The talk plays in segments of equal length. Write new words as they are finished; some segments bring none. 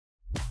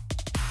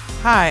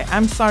Hi,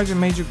 I'm Sergeant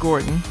Major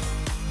Gordon,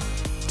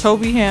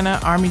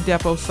 Tobyhanna, Army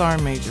Depot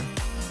Sergeant Major.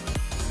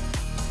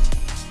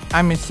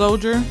 I'm a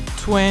soldier,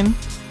 twin,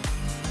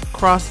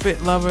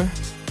 CrossFit lover,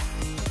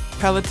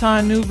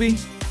 Peloton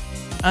newbie,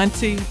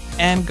 auntie,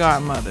 and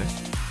godmother.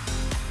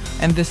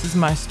 And this is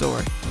my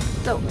story.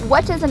 So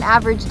what does an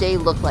average day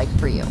look like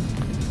for you?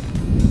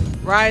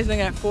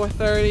 Rising at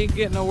 4:30,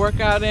 getting a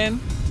workout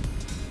in,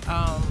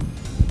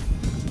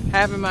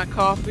 having my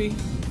coffee,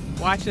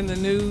 watching the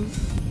news,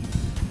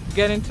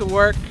 getting to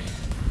work,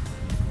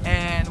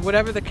 and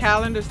whatever the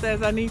calendar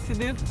says I need to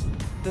do,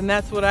 then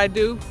that's what I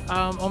do.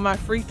 On my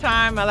free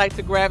time, I like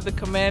to grab the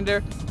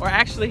commander, or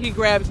actually he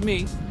grabs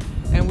me,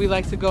 and we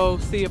like to go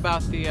see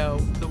about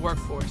the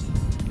workforce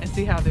and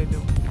see how they're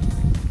doing.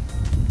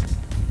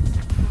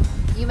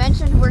 You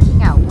mentioned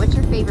working out. What's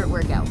your favorite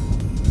workout?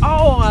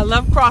 Oh, I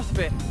love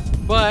CrossFit,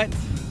 but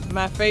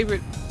my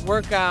favorite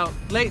workout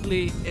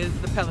lately is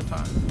the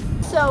Peloton.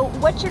 So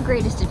what's your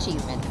greatest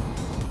achievement?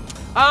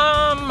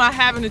 I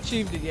haven't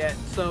achieved it yet,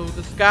 so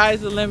the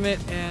sky's the limit,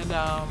 and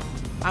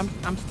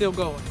I'm still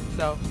going.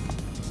 So,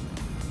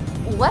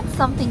 what's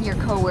something your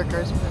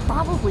coworkers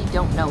probably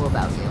don't know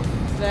about you?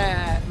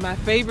 That my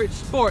favorite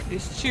sport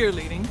is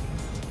cheerleading.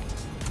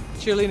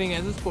 Cheerleading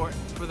is a sport,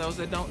 for those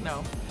that don't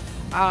know.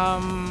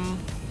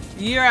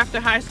 Year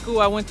after high school,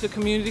 I went to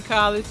community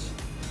college.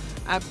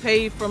 I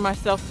paid for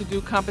myself to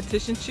do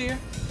competition cheer,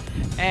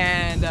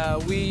 and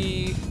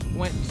we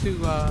went to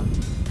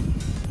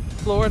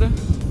Florida,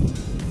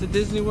 to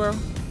Disney World,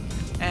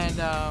 and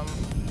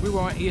we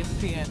were on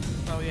ESPN,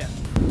 so yeah.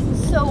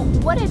 So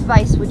what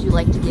advice would you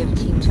like to give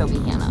Team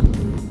Tobyhanna?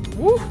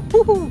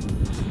 Woo-hoo-hoo.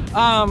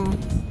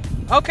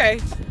 Okay,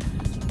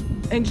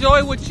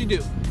 enjoy what you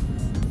do.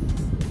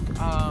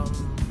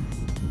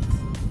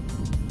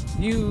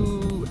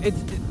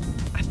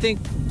 I think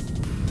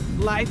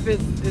life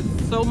is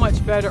so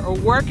much better, or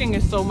working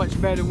is so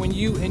much better when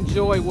you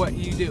enjoy what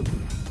you do.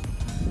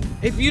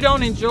 If you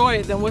don't enjoy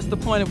it, then what's the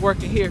point of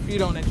working here if you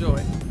don't enjoy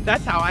it?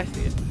 That's how I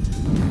see it.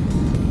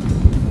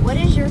 What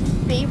is your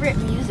favorite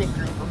music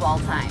group of all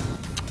time?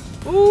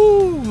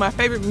 Ooh, my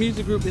favorite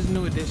music group is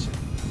New Edition.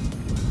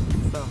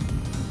 So,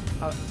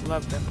 I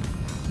love them.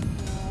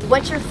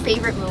 What's your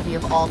favorite movie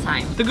of all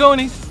time? The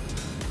Goonies.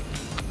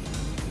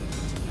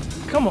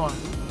 Come on.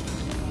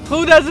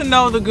 Who doesn't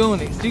know The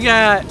Goonies? You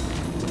got,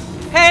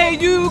 hey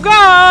you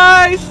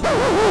guys!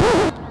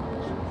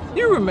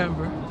 You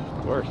remember.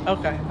 Of course.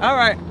 Okay, all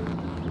right.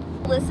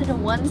 Listen to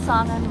one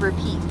song on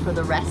repeat for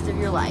the rest of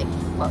your life.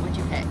 What would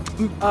you pick?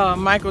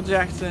 Michael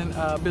Jackson,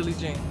 Billie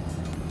Jean.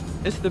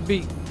 It's the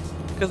beat.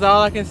 Because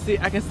all I can see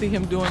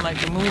him doing like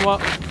the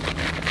moonwalk.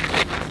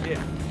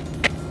 Yeah,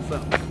 so.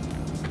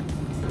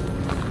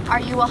 Are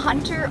you a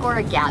hunter or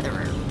a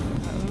gatherer?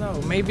 I don't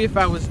know, maybe if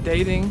I was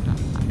dating,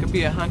 I could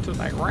be a hunter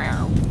like,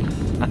 wow.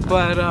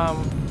 But,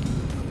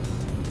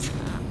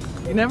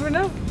 you never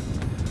know.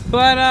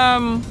 But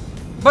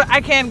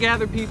I can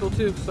gather people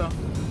too, so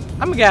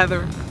I'm a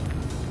gatherer.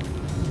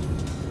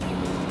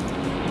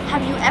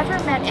 Have you ever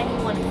met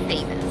anyone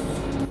famous?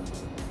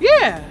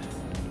 Yeah,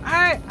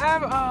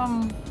 I've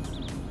a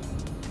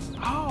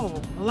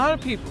lot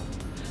of people.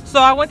 So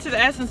I went to the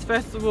Essence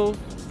Festival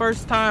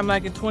first time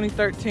like in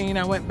 2013.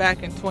 I went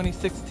back in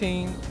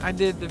 2016. I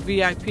did the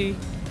VIP.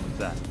 What's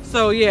that?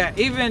 So yeah,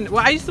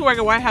 I used to work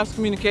at White House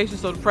Communications,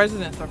 so the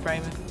presidents are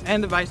famous,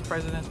 and the vice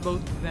presidents,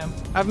 both of them.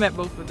 I've met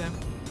both of them.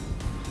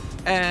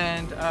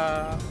 And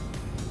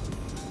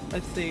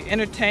let's see,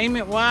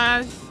 entertainment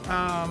wise,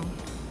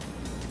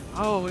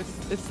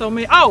 it's so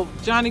many. Oh,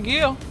 Johnny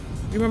Gill.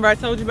 You remember I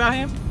told you about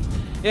him?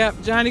 Yeah,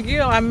 Johnny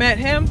Gill, I met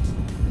him.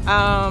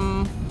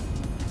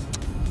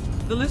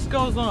 The list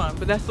goes on,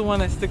 but that's the one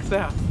that sticks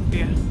out,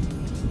 yeah.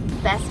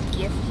 Best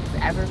gift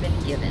you've ever been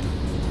given?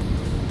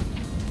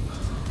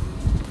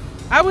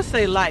 I would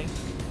say life,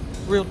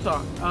 real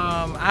talk.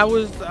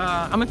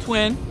 I'm a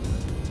twin.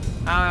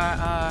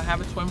 I have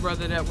a twin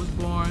brother that was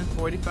born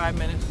 45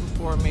 minutes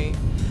before me,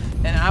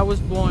 and I was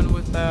born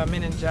with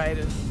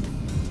meningitis,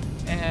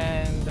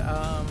 and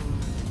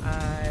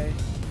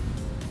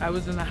I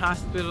was in the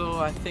hospital.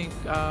 I think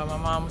my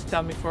mom was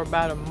telling me for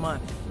about a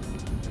month.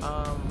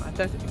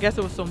 I guess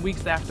it was some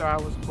weeks after I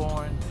was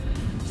born.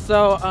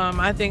 So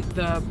I think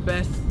the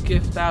best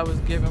gift I was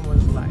given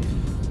was life.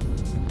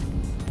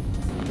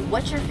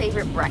 What's your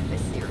favorite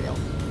breakfast cereal?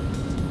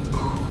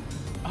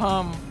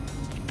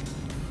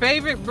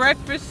 Favorite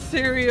breakfast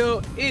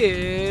cereal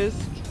is,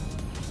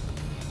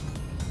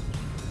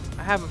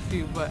 I have a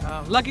few, but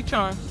Lucky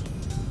Charms,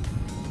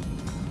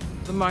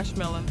 the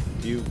marshmallows.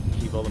 Do you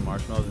keep all the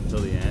marshmallows until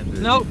the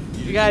end? Nope,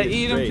 you gotta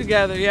eat them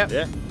together, yep.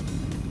 Yeah.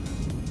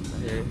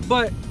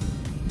 But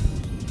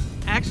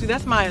actually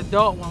that's my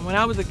adult one. When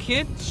I was a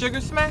kid, Sugar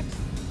Smacks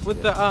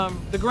with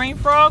the green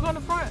frog on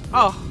the front.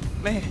 Oh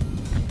man,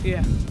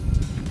 yeah.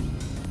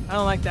 I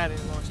don't like that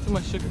anymore, it's too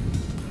much sugar.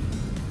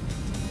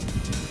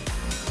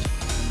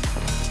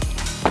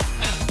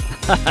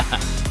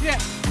 Yeah.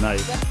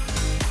 Nice.